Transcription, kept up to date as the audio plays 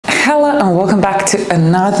Hello and welcome back to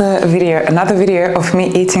another video of me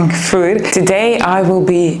eating food. Today I will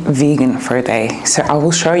be vegan for a day, so I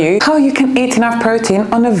will show you how you can eat enough protein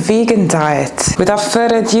on a vegan diet. Without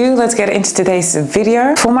further ado, let's get into today's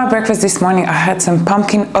video. For my breakfast this morning I had some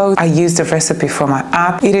pumpkin oats. I used the recipe from my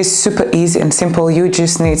app. It is super easy and simple. You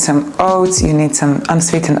just need some oats, you need some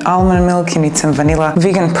unsweetened almond milk, you need some vanilla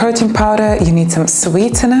vegan protein powder, you need some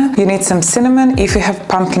sweetener, you need some cinnamon. If you have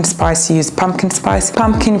pumpkin spice, use pumpkin spice,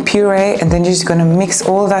 pumpkin puree, and then you're just gonna mix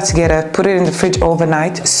all of that together, put it in the fridge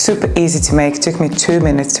overnight. Super easy to make. It took me 2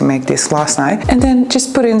 minutes to make this last night. And then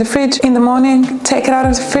just put it in the fridge in the morning, take it out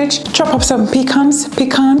of the fridge, chop up some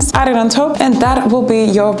pecans, add it on top, and that will be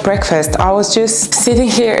your breakfast. I was just sitting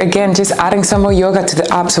here again, just adding some more yoga to the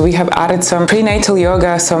app. So we have added some prenatal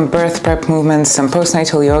yoga, some birth prep movements, some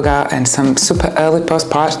postnatal yoga, and some super early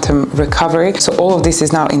postpartum recovery. So all of this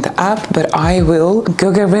is now in the app, but I will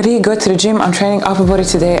go get ready, go to the gym. I'm training upper body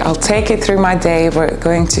today. I'll take it through my day. We're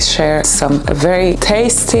going to share some very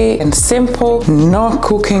tasty and simple, no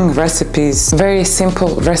cooking recipes. Very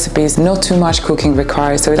simple recipes, not too much cooking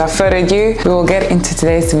required. So without further ado, we will get into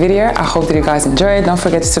today's video. I hope that you guys enjoy it. Don't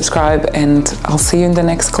forget to subscribe, and I'll see you in the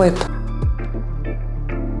next clip.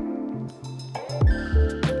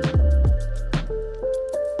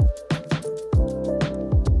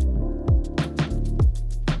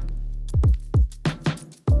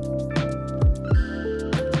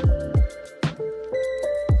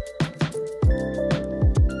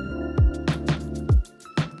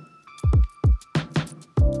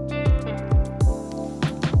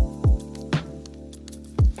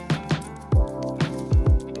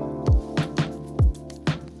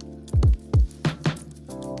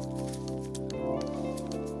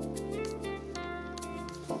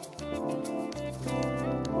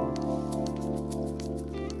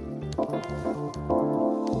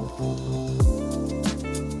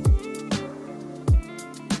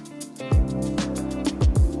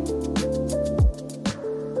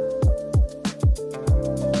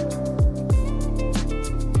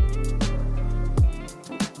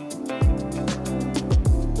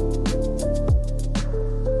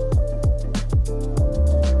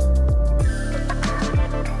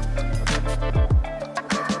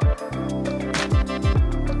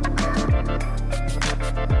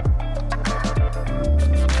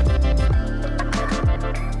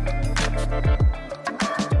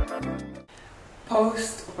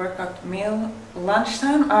 Post-workout meal,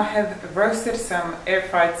 lunchtime. I have roasted some, air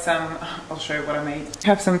fried some, I'll show you what I made. I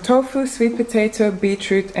have some tofu, sweet potato,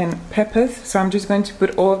 beetroot and peppers. So I'm just going to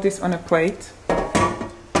put all of this on a plate,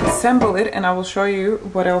 assemble it, and I will show you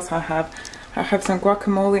what else I have. I have some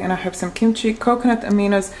guacamole and I have some kimchi, coconut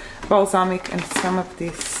aminos, balsamic, and some of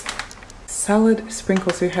this salad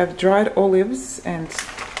sprinkles. So you have dried olives and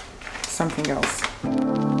something else.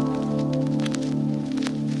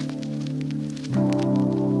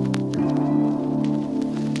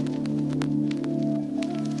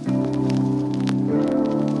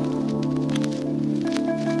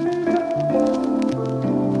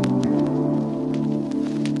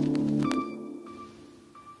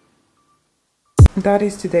 That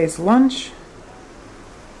is today's lunch.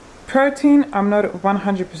 Protein, I'm not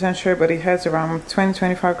 100% sure, but it has around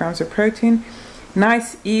 20-25 grams of protein.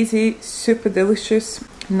 Nice, easy, super delicious,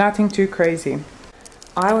 nothing too crazy.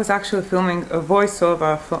 I was actually filming a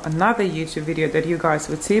voiceover for another YouTube video that you guys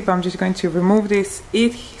would see, but I'm just going to remove this,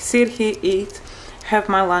 eat, sit here, eat, have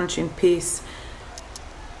my lunch in peace,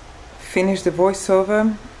 finish the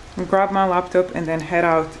voiceover, grab my laptop, and then head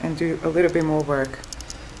out and do a little bit more work.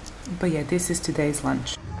 But yeah, this is today's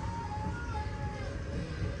lunch.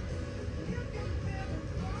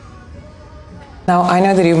 Now, I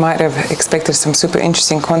know that you might have expected some super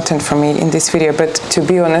interesting content from me in this video, but to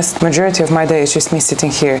be honest, majority of my day is just me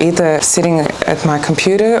sitting here, either sitting at my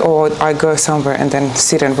computer or I go somewhere and then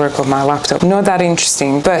sit and work on my laptop. Not that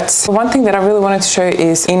interesting, but one thing that I really wanted to show you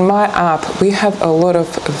is in my app, we have a lot of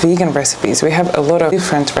vegan recipes. We have a lot of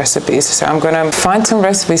different recipes. So I'm gonna find some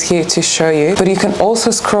recipes here to show you, but you can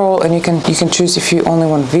also scroll and you can choose if you only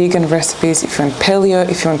want vegan recipes, if you want paleo,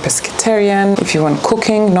 if you want pescatarian, if you want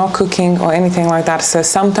cooking, no cooking, or anything like that. So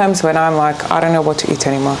sometimes when I'm like, I don't know what to eat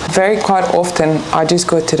anymore, very quite often I just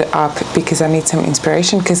go to the app because I need some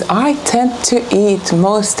inspiration, because I tend to eat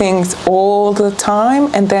most things all the time,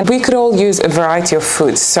 and then we could all use a variety of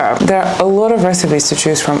foods. So there are a lot of recipes to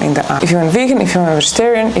choose from in the app. If you want vegan, if you want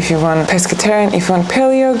vegetarian, if you want pescatarian, if you want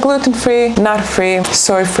paleo, gluten-free, nut-free,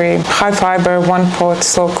 soy-free, high fiber, one pot,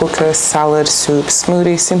 slow cooker, salad, soup,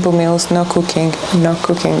 smoothie, simple meals, no cooking. No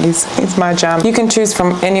cooking is my jam. You can choose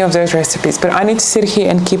from any of those recipes, but I need to sit here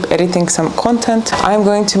and keep editing some content. I'm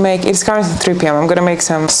going to make, it's currently 3 p.m. I'm gonna make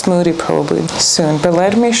some smoothie probably soon, but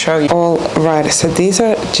let me show you. All right, so these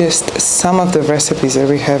are just some of the recipes that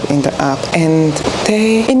we have in the app, and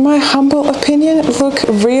they, in my humble opinion, look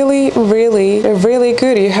really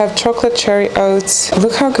good. You have chocolate cherry oats.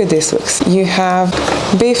 Look how good this looks. You have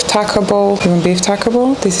beef taco bowl. You want beef taco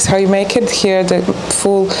bowl? This is how you make it. Here the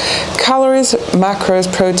full calories,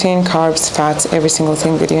 macros, protein, carbs, fats, every single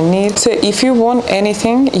thing that you need. So if you want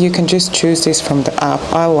anything, you can just choose this from the app.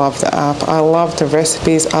 I love the app. I love the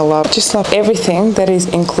recipes. Just love everything that is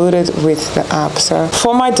included with the app. So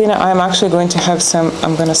for my dinner, I'm actually going to have some,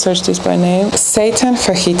 I'm going to search this by name, seitan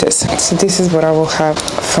fajitas. So this is what I will have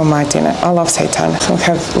for my dinner. I love seitan. So we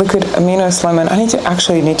have liquid aminos, lemon. I need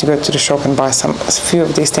to go to the shop and buy a few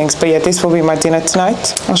of these things. But yeah, this will be my dinner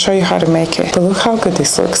tonight. I'll show you how to make it. But look how good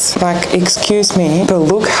this looks. Like, excuse me, but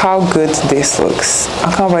look how good this looks.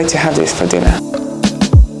 I can't wait to have this for dinner.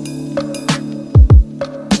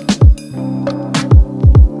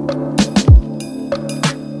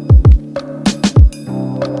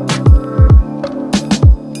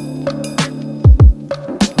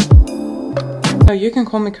 You can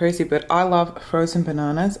call me crazy, but I love frozen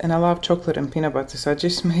bananas and I love chocolate and peanut butter. So I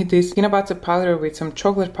just made this peanut butter powder with some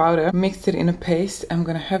chocolate powder, mixed it in a paste. I'm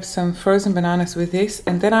gonna have some frozen bananas with this,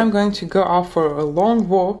 and then I'm going to go out for a long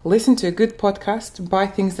walk, listen to a good podcast, buy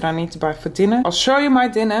things that I need to buy for dinner. I'll show you my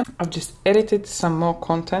dinner. I've just edited some more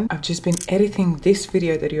content. I've just been editing this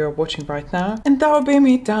video that you are watching right now, and that will be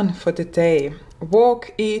me done for the day.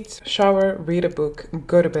 Walk, eat, shower, read a book,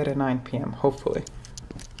 go to bed at 9 p.m. hopefully.